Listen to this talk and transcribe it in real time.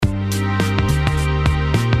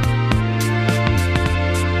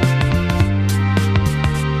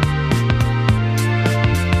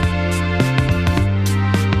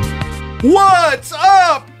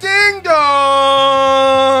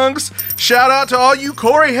shout out to all you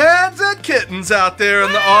Corey heads and kittens out there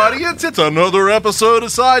in the audience. It's another episode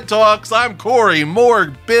of Side Talks. I'm Corey,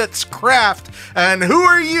 Morg, Bits, Kraft, and who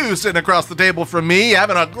are you sitting across the table from me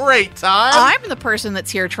having a great time? I'm the person that's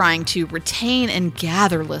here trying to retain and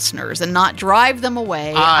gather listeners and not drive them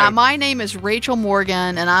away. My name is Rachel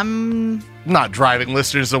Morgan, and I'm not driving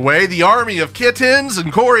listeners away. The army of kittens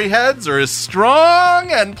and Corey heads are as strong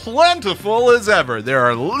and plentiful as ever. There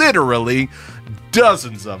are literally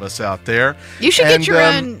dozens of us out there. You should get your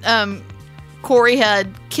own Corey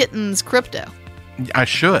Head Kittens crypto. I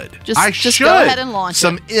should. Just go ahead and launch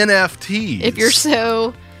some NFTs. If you're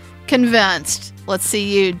so convinced, let's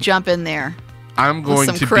see you jump in there. I'm going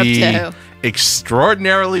to be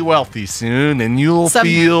extraordinarily wealthy soon, and you'll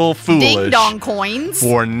feel foolish ding-dong coins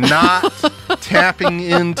for not tapping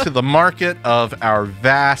into the market of our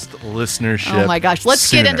vast listenership. Oh my gosh, let's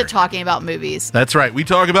sooner. get into talking about movies. That's right. We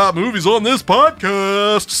talk about movies on this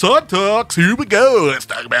podcast. Side Talks, here we go. Let's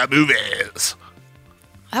talk about movies.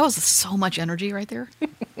 That was so much energy right there.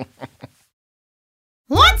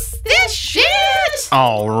 What's this shit?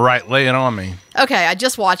 All right, lay it on me. Okay, I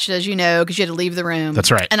just watched it, as you know, because you had to leave the room.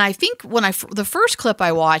 That's right. And I think when the first clip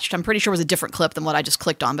I watched, I'm pretty sure was a different clip than what I just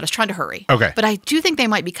clicked on, but I was trying to hurry. Okay. But I do think they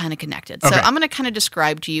might be kind of connected. So I'm going to kind of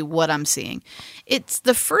describe to you what I'm seeing. It's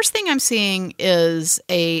the first thing I'm seeing is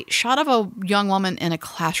a shot of a young woman in a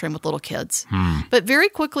classroom with little kids. But very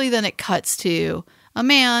quickly then it cuts to a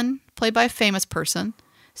man, played by a famous person,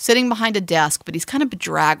 sitting behind a desk, but he's kind of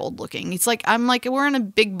bedraggled looking. He's like, we're in a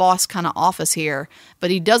big boss kind of office here, but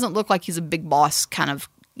he doesn't look like he's a big boss kind of,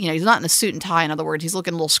 he's not in a suit and tie. In other words, he's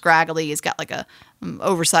looking a little scraggly. He's got like a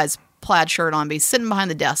oversized plaid shirt on, but he's sitting behind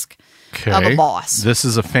the desk of a boss. This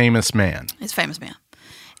is a famous man. He's a famous man.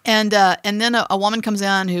 And then a woman comes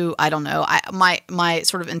in who, I don't know, my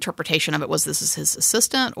sort of interpretation of it was this is his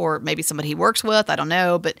assistant or maybe somebody he works with. I don't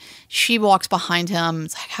know. But she walks behind him.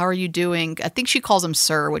 It's like, how are you doing? I think she calls him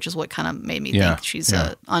sir, which is what kind of made me think she's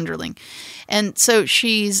an underling. And so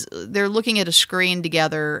they're looking at a screen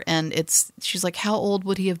together and she's like, how old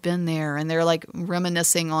would he have been there? And they're like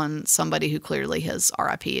reminiscing on somebody who clearly has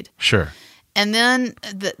RIP'd. Sure. And then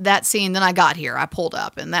that scene, then I got here, I pulled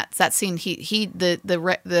up, and that scene,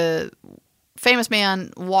 the famous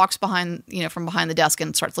man walks behind, from behind the desk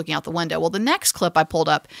and starts looking out the window. Well, the next clip I pulled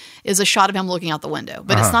up is a shot of him looking out the window,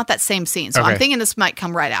 but it's not that same scene. So I'm thinking this might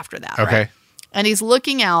come right after that. Okay. Right? And he's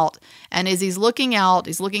looking out, and as he's looking out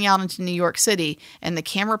into New York City, and the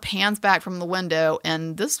camera pans back from the window,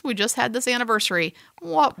 and we just had this anniversary.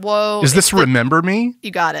 Whoa. Is this Remember Me?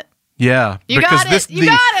 You got it. Yeah. You got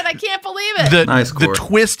it. I can't believe it. The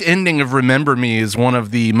twist ending of Remember Me is one of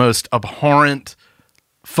the most abhorrent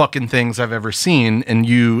fucking things I've ever seen, and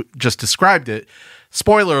you just described it.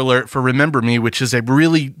 Spoiler alert for Remember Me, which is a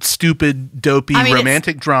really stupid, dopey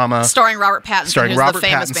romantic drama. Starring Robert Pattinson, who's the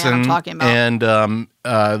famous man I'm talking about. And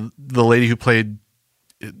the lady who played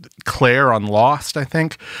Claire on Lost, I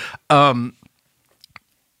think.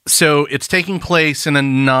 So it's taking place in a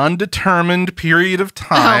non-determined period of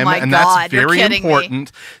time, that's very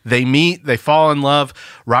important. They meet, they fall in love.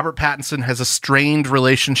 Robert Pattinson has a strained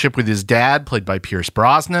relationship with his dad, played by Pierce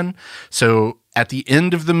Brosnan. So at the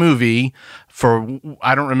end of the movie,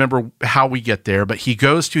 I don't remember how we get there, but he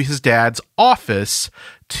goes to his dad's office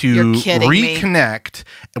to reconnect.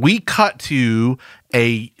 We cut to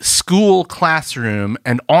a school classroom,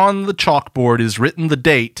 and on the chalkboard is written the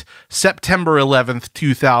date, September 11th,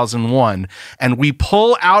 2001. And we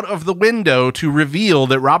pull out of the window to reveal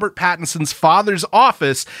that Robert Pattinson's father's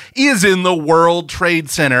office is in the World Trade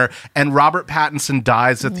Center, and Robert Pattinson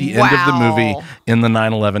dies at the end of the movie in the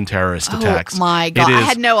 9/11 terrorist attacks. Oh my God. I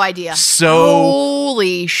had no idea. So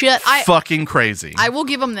holy shit. Fucking crazy. I will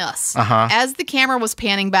give him this. As the camera was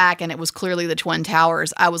panning back and it was clearly the Twin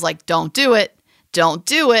Towers, I was like, don't do it. Don't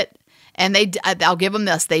do it. And I'll give them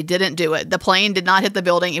this. They didn't do it. The plane did not hit the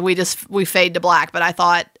building, and we fade to black. But I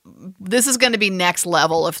thought this is going to be next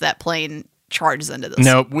level if that plane charges into this.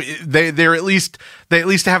 No, they at least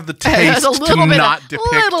have the taste to not depict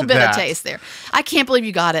that. A little bit of taste there. I can't believe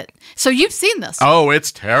you got it. So you've seen this? Oh,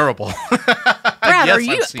 it's terrible. Brad,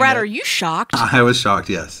 are you shocked? I was shocked.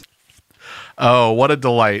 Yes. Oh, what a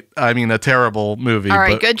delight. I mean, a terrible movie. All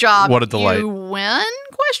right, good job. What a delight. You win?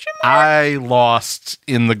 Question mark? I lost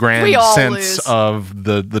in the grand sense of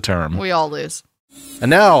the term. We all lose.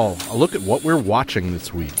 And now, a look at what we're watching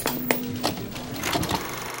this week.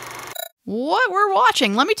 What we're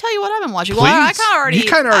watching? Let me tell you what I've been watching. Please. Well, I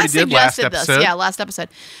kind of already did last episode. This. Yeah, last episode.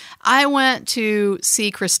 I went to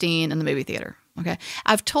see Christine in the movie theater. Okay.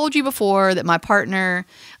 I've told you before that my partner,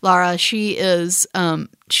 Lara, she's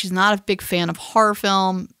not a big fan of horror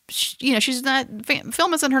film. she's not,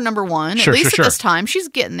 film isn't her number one, at least at this time. She's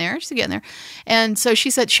getting there. And so she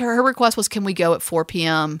said her request was, can we go at 4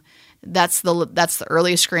 p.m.? That's the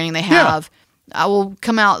earliest screening they have. Yeah. I will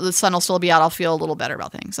come out, the sun will still be out, I'll feel a little better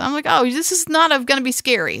about things. So I'm like, oh, this is not going to be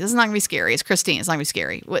scary. This is not going to be scary. It's Christine. It's not going to be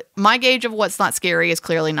scary. My gauge of what's not scary is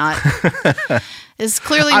clearly not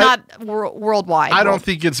worldwide. I don't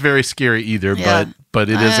think it's very scary either, but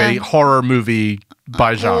it is a horror movie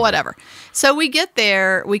by genre. Whatever. So we get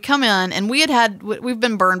there, we come in, and we've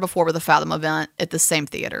been burned before with a Fathom event at the same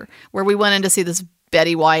theater where we went in to see this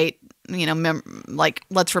Betty White,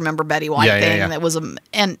 let's remember Betty White thing. Yeah. That was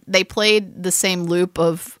and they played the same loop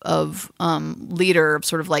of leader of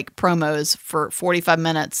sort of like promos for 45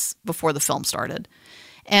 minutes before the film started.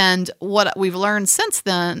 And what I've learned since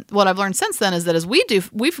then is that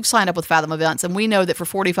we've signed up with Fathom events, and we know that for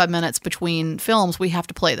 45 minutes between films, we have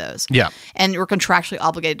to play those. Yeah. And we're contractually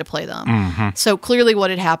obligated to play them. Mm-hmm. So clearly what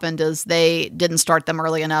had happened is they didn't start them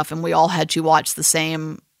early enough, and we all had to watch the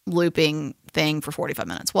same looping thing for 45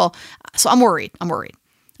 minutes. Well, so I'm worried.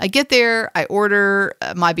 I get there, I order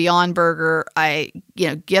my Beyond Burger, I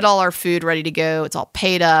get all our food ready to go. It's all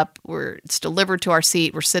paid up. It's delivered to our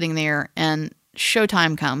seat. We're sitting there, and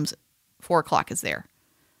showtime comes. 4:00 is there.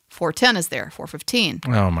 4:10 is there. 4:15.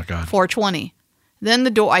 Oh my God. 4:20.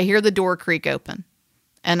 Then I hear the door creak open,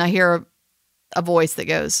 and I hear a voice that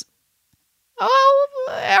goes, "Oh,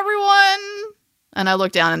 everyone!" And I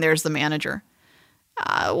look down, and there's the manager.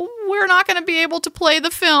 We're not going to be able to play the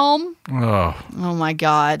film. Oh my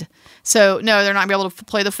God. So no, they're not going to be able to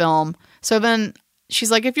play the film. So then she's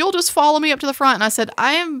like, if you'll just follow me up to the front. And I said,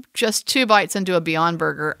 I am just 2 bites into a Beyond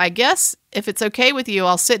Burger. I guess if it's okay with you,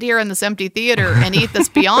 I'll sit here in this empty theater and eat this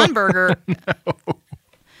Beyond Burger. No.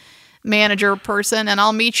 Manager person, and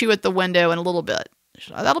I'll meet you at the window in a little bit.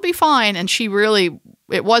 That'll be fine. And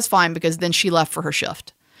it was fine, because then she left for her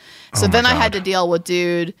shift. So then I had to deal with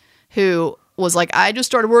dude who was like, I just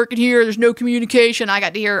started working here. There's no communication. I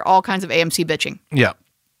got to hear all kinds of AMC bitching. Yeah.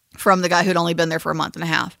 From the guy who'd only been there for a month and a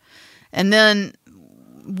half. And then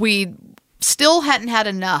we still hadn't had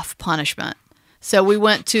enough punishment. So we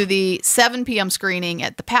went to the 7 p.m. screening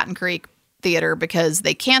at the Patton Creek Theater because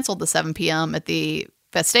they canceled the 7 p.m. at the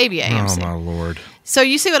Vestavia AMC. Oh, my Lord. So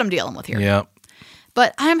you see what I'm dealing with here. Yeah.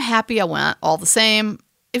 But I'm happy I went all the same.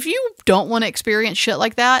 If you don't want to experience shit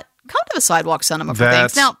like that, come to the Sidewalk Cinema for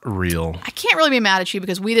things. Now, real. I can't really be mad at you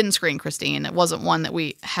because we didn't screen Christine. It wasn't one that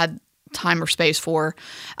we had time or space for.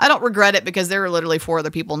 I don't regret it because there were literally 4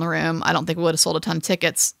 other people in the room. I don't think we would have sold a ton of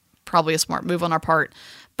tickets. Probably a smart move on our part.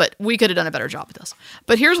 But we could have done a better job at this.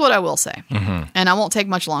 But here's what I will say. Mm-hmm. And I won't take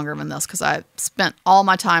much longer than this because I spent all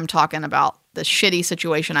my time talking about the shitty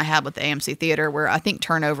situation I had with the AMC Theater where I think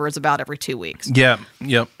turnover is about every 2 weeks. Yeah,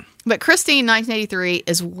 yep. But Christine 1983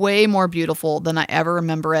 is way more beautiful than I ever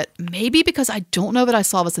remember it. Maybe because I don't know that I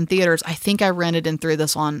saw this in theaters. I think I rented and threw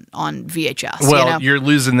this on VHS. Well, you're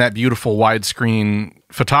losing that beautiful widescreen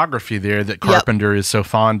photography there that Carpenter is so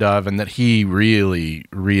fond of and that he really,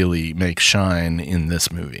 really makes shine in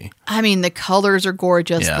this movie. I mean, the colors are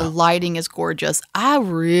gorgeous. Yeah. The lighting is gorgeous. I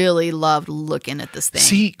really loved looking at this thing.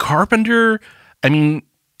 See, Carpenter, I mean,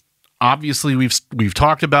 obviously we've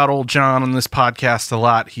talked about Old John on this podcast a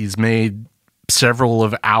lot. He's made several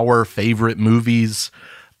of our favorite movies.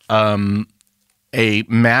 A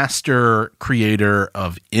master creator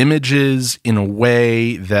of images in a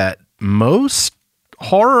way that most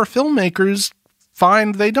horror filmmakers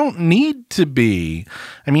find they don't need to be.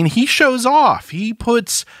 I mean, he shows off. He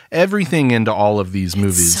puts everything into all of these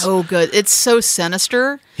movies. It's so good. It's so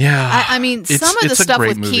sinister. Yeah. I mean, some of the stuff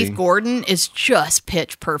with movie. Keith Gordon is just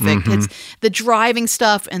pitch perfect. Mm-hmm. It's the driving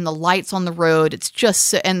stuff and the lights on the road. It's just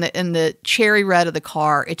so, and the cherry red of the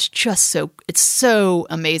car. It's just so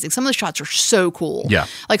amazing. Some of the shots are so cool. Yeah.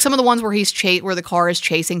 Like some of the ones where where the car is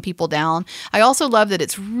chasing people down. I also love that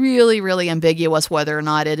it's really, really ambiguous whether or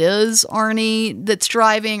not it is Arnie that's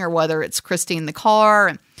driving or whether it's Christine the car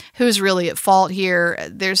and who's really at fault here.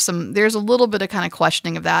 There's a little bit of kind of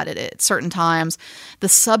questioning of that at certain times. The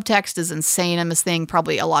subtext is insane in this thing.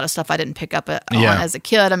 Probably a lot of stuff I didn't pick up on as a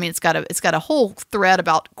kid. I mean, it's got a whole thread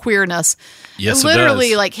about queerness. Yes,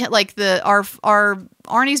 literally, it does. like our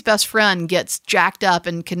Arnie's best friend gets jacked up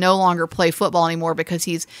and can no longer play football anymore because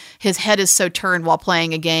his head is so turned while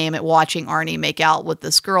playing a game at watching Arnie make out with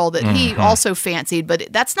this girl that he also fancied, but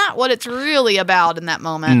that's not what it's really about in that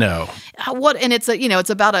moment. No. It's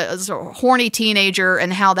about a horny teenager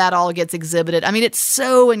and how that all gets exhibited. I mean, it's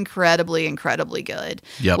so incredibly, incredibly good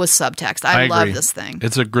with subtext. I love this thing.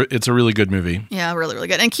 It's a really good movie. Yeah, really, really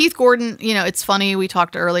good. And Keith Gordon, it's funny. We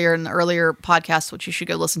talked earlier in the earlier podcast, which you should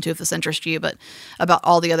go listen to if this interests you, but about about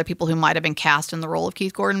all the other people who might have been cast in the role of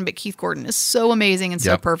Keith Gordon, but Keith Gordon is so amazing and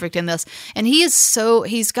so perfect in this. And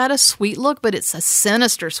he's got a sweet look, but it's a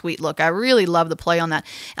sinister sweet look. I really love the play on that.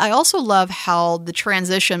 I also love how the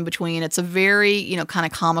transition between, it's a very, kind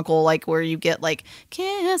of comical, like where you get like,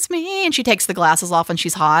 kiss me, and she takes the glasses off and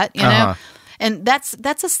she's hot, know? And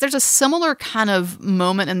there's a similar kind of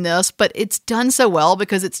moment in this, but it's done so well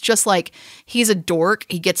because it's just like he's a dork.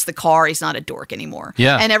 He gets the car. He's not a dork anymore.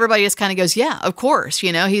 Yeah. And everybody just kind of goes, yeah, of course.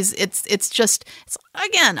 It's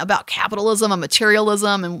again about capitalism and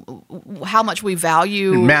materialism and how much we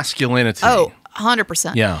value and masculinity. Oh,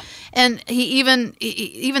 100%. Yeah. And even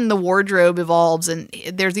the wardrobe evolves, and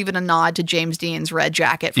there's even a nod to James Dean's Red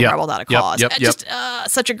Jacket from Rebel Without a Cause. Just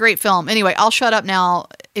such a great film. Anyway, I'll shut up now.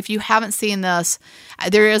 If you haven't seen this,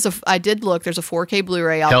 there's a 4K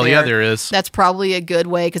Blu-ray out there. Hell yeah, there is. That's probably a good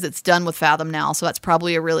way because it's done with Fathom now, so that's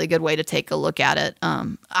probably a really good way to take a look at it.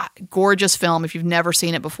 Gorgeous film. If you've never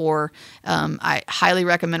seen it before, I highly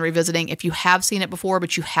recommend revisiting. If you have seen it before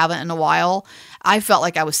but you haven't in a while, I felt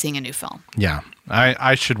like I was seeing a new film. Yeah.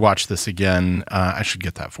 I should watch this again. I should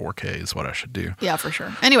get that 4K is what I should do. Yeah, for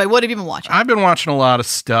sure. Anyway, what have you been watching? I've been watching a lot of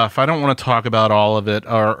stuff. I don't want to talk about all of it,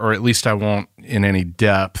 or at least I won't in any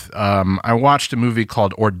depth. I watched a movie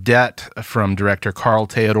called Ordette from director Carl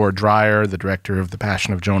Theodor Dreyer, the director of The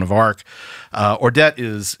Passion of Joan of Arc. Ordette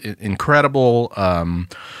is incredible.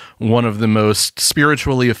 One of the most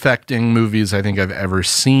spiritually affecting movies I think I've ever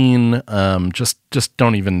seen. Just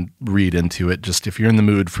don't even read into it. Just if you're in the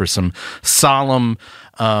mood for some solemn,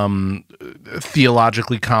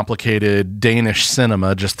 theologically complicated Danish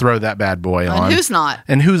cinema, just throw that bad boy on.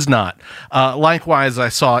 And who's not? Likewise, I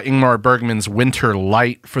saw Ingmar Bergman's Winter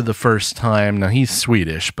Light for the first time. Now, he's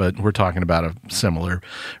Swedish, but we're talking about a similar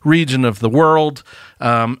region of the world.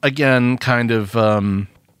 Again, kind of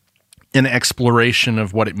an exploration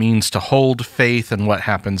of what it means to hold faith and what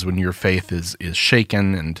happens when your faith is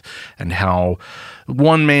shaken, and how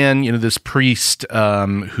one man, this priest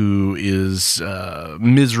who is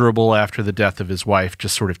miserable after the death of his wife,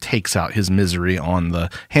 just sort of takes out his misery on the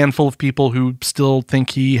handful of people who still think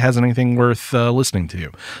he has anything worth listening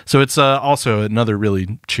to. So it's also another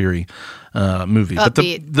really cheery movie. But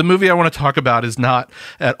the movie I want to talk about is not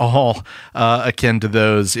at all akin to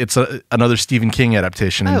those. It's another Stephen King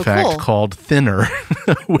adaptation, in fact, called Thinner,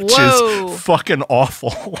 which is fucking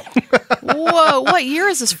awful. Whoa, what year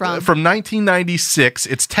is this from? From 1996.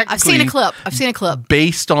 It's technically... I've seen a clip.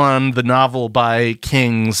 Based on the novel by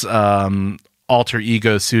King's alter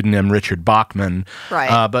ego pseudonym Richard Bachman.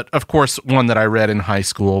 Right. But of course, one that I read in high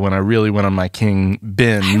school when I really went on my King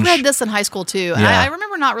binge. I read this in high school too. Yeah. I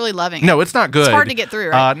remember not really loving it. No, it's not good. It's hard to get through,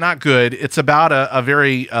 right? Not good. It's about a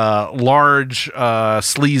very large,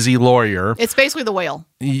 sleazy lawyer. It's basically The Whale.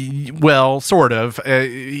 Well, sort of.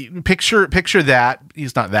 Picture that.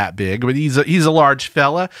 He's not that big, but he's a large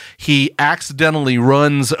fella. He accidentally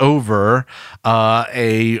runs over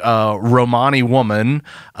a Romani woman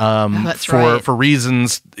for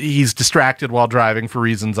reasons he's distracted while driving, for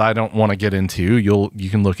reasons I don't want to get into. You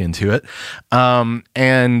can look into it.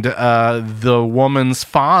 And the woman's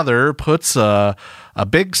father puts a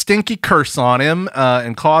big stinky curse on him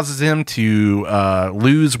and causes him to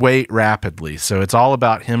lose weight rapidly. So it's all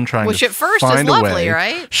about him trying to find a way. Which at first is lovely,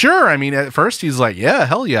 right? Sure. I mean, at first he's like, yeah,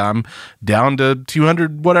 hell yeah, I'm down to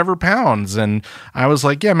 200 whatever pounds. And I was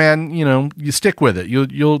like, yeah, man, you stick with it.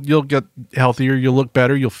 You'll get healthier. You'll look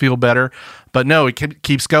better. You'll feel better. But no, he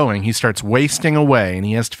keeps going. He starts wasting away, and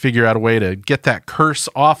he has to figure out a way to get that curse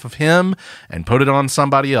off of him and put it on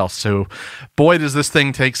somebody else. So, boy, does this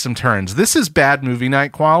thing take some turns. This is bad movie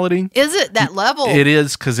night quality. Is it that level? It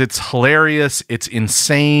is, because it's hilarious. It's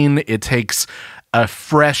insane. It takes a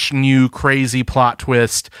fresh, new, crazy plot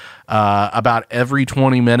twist about every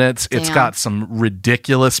 20 minutes. Damn. It's got some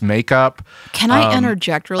ridiculous makeup. Can I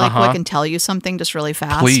interject really quick and tell you something just really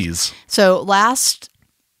fast? Please. So, last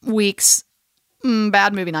week's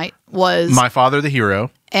bad movie night was My Father the Hero,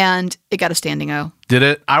 and it got a standing O. Did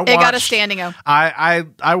it? It got a standing O.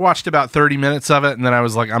 I watched about 30 minutes of it, and then I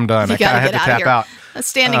was like, I'm done. I had to tap out. A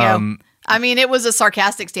standing O. I mean, it was a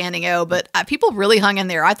sarcastic standing O, but people really hung in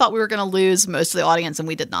there. I thought we were going to lose most of the audience, and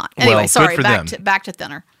we did not. Anyway, well, sorry. Back to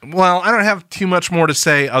Thinner. Well, I don't have too much more to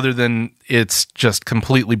say other than it's just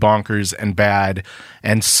completely bonkers and bad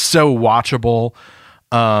and so watchable.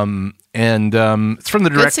 It's from the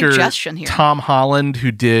director Tom Holland,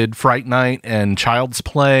 who did Fright Night and Child's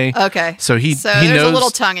Play. Okay, so he there's knows a little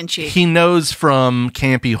tongue in cheek. He knows from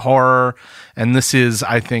campy horror, and this is,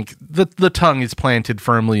 I think, the tongue is planted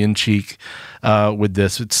firmly in cheek with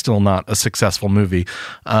this. It's still not a successful movie.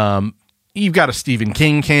 You've got a Stephen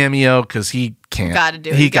King cameo because he can't. Got to do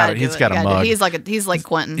it. He's got to mug. He's like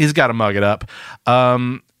Quentin. He's got to mug it up.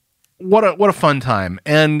 What a fun time.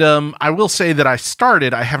 And I will say that I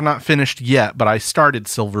have not finished yet, but I started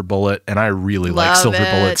Silver Bullet, and I really like Silver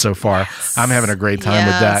Bullet so far. Yes. I'm having a great time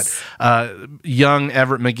with that. Young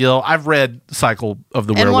Everett McGill. I've read Cycle of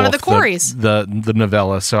the Werewolf. And one of the Corys. The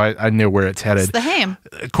novella, so I know where it's headed. It's the Haim.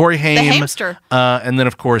 Corey Haim. The Hamster. And then,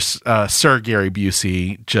 of course, Sir Gary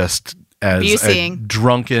Busey, just as a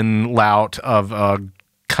drunken lout of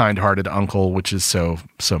kind-hearted uncle, which is so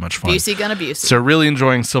much fun. Busey gonna Busey. So really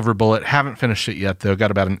enjoying Silver Bullet. Haven't finished it yet, though. Got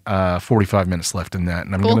about 45 minutes left in that,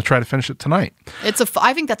 and I'm going to try to finish it tonight.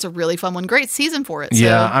 I think that's a really fun one. Great season for it. So.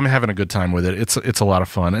 Yeah, I'm having a good time with it. It's a lot of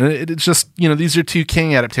fun, and it's just these are two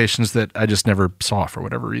King adaptations that I just never saw for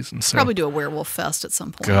whatever reason. So probably do a werewolf fest at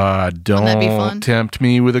some point. God, don't tempt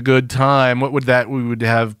me with a good time. What would that? We would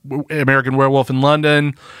have American Werewolf in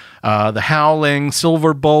London. The Howling,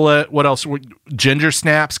 Silver Bullet. What else? Ginger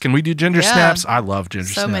Snaps. Can we do Ginger Snaps? I love Ginger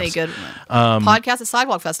Snaps. So many good. Podcast at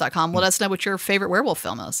sidewalkfest.com. Let us know what your favorite werewolf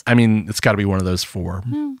film is. I mean, it's got to be one of those four.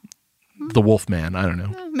 The Wolfman. I don't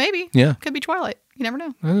know. Maybe. Yeah. Could be Twilight. You never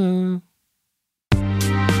know.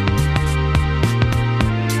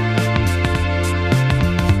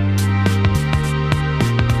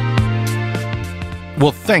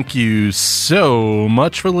 Well, thank you so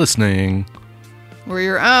much for listening. We're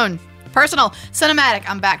your own. Personal, cinematic,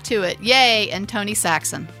 I'm back to it. Yay, and Tony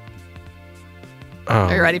Saxon.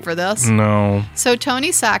 Are you ready for this? No. So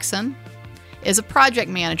Tony Saxon is a project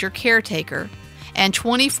manager, caretaker, and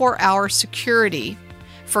 24-hour security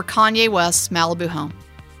for Kanye West's Malibu home.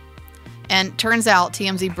 And turns out,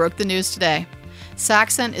 TMZ broke the news today,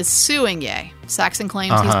 Saxon is suing Ye. Saxon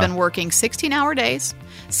claims he's been working 16-hour days,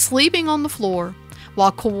 sleeping on the floor,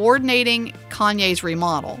 while coordinating Kanye's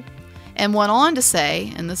remodel. And went on to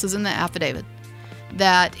say, and this is in the affidavit,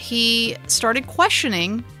 that he started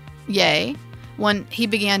questioning Ye when he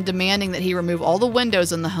began demanding that he remove all the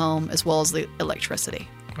windows in the home as well as the electricity.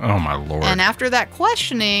 Oh, my Lord. And after that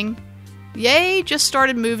questioning, Ye just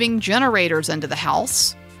started moving generators into the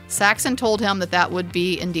house. Saxon told him that would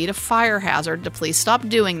be indeed a fire hazard, to please stop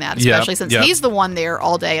doing that, especially since he's the one there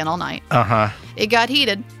all day and all night. It got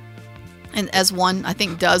heated, and as one, I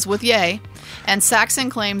think, does with Ye. And Saxon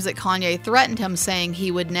claims that Kanye threatened him, saying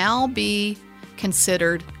he would now be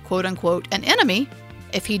considered, quote-unquote, an enemy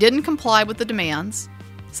if he didn't comply with the demands.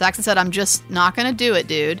 Saxon said, "I'm just not going to do it,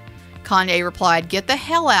 dude." Kanye replied, "Get the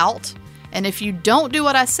hell out, and if you don't do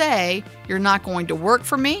what I say, you're not going to work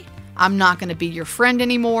for me, I'm not going to be your friend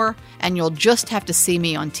anymore, and you'll just have to see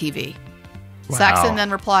me on TV." Wow. Saxon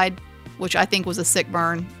then replied, which I think was a sick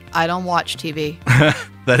burn, "I don't watch TV."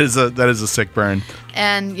 That is a sick burn.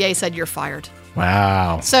 And Ye said, "You're fired."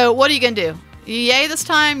 Wow. So what are you going to do? Ye this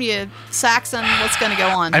time? You Saxon? What's going to go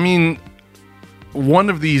on? I mean, one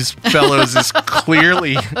of these fellows is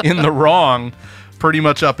clearly in the wrong, pretty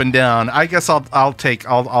much up and down. I guess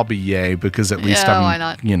I'll be Ye, because at least I'm, why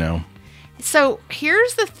not? So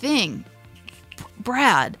here's the thing,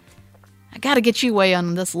 Brad. I got to get you weigh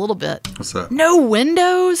on this a little bit. What's up? No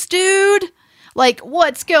windows, dude. Like,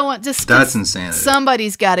 what's going? That's insanity.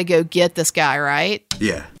 Somebody's got to go get this guy, right?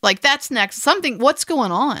 Yeah. Like, that's next. What's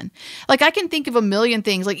going on? Like, I can think of a million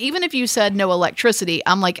things. Like, even if you said no electricity,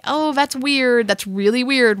 I'm like, oh, that's weird. That's really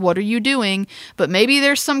weird. What are you doing? But maybe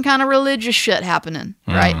there's some kind of religious shit happening,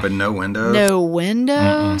 right? But no windows? No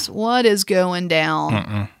windows? What is going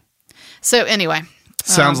down? So, anyway.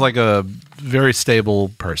 Sounds like a very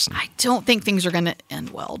stable person. I don't think things are going to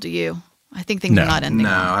end well, do you? I think things are not ending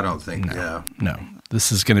well. No, I don't think, No.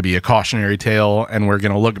 This is going to be a cautionary tale, and we're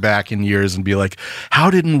going to look back in years and be like, how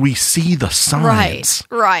didn't we see the signs?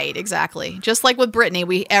 Right, exactly. Just like with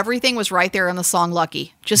Britney, everything was right there in the song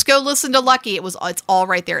Lucky. Just go listen to Lucky. It's all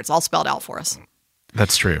right there. It's all spelled out for us.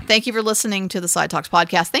 That's true. Thank you for listening to the Side Talks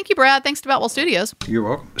podcast. Thank you, Brad. Thanks to Boutwell Studios. You're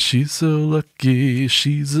welcome. She's so lucky,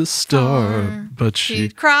 she's a star, but she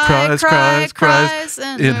cries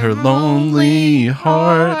in her lonely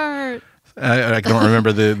heart. I don't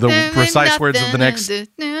remember the precise words of the next.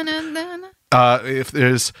 If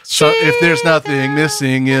there's nothing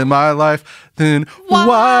missing in my life, then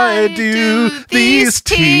why do these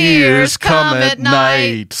tears come at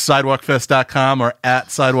night? Sidewalkfest.com or at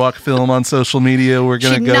Sidewalk Film on social media. We're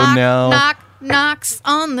going to go now. Knocks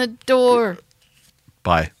on the door.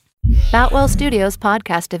 Bye. Boutwell Studios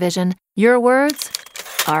Podcast Division. Your words,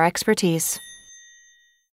 our expertise.